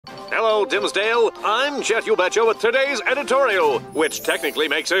Hello, Dimsdale. I'm Jet You Betcha with today's editorial, which technically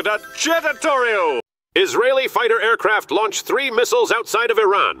makes it a Jetatorial. Israeli fighter aircraft launched 3 missiles outside of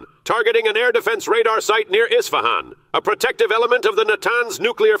Iran, targeting an air defense radar site near Isfahan, a protective element of the Natanz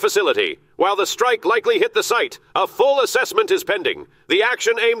nuclear facility. While the strike likely hit the site, a full assessment is pending. The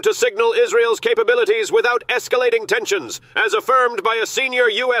action aimed to signal Israel's capabilities without escalating tensions, as affirmed by a senior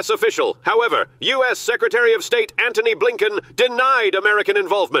U.S. official. However, U.S. Secretary of State Antony Blinken denied American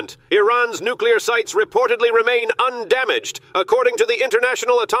involvement. Iran's nuclear sites reportedly remain undamaged, according to the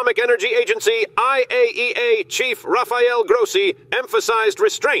International Atomic Energy Agency. IAEA Chief Rafael Grossi emphasized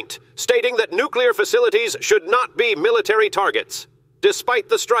restraint, stating that nuclear facilities should not be military targets. Despite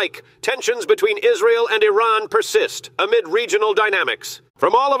the strike, tensions between Israel and Iran persist amid regional dynamics.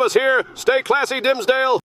 From all of us here, stay classy, Dimsdale.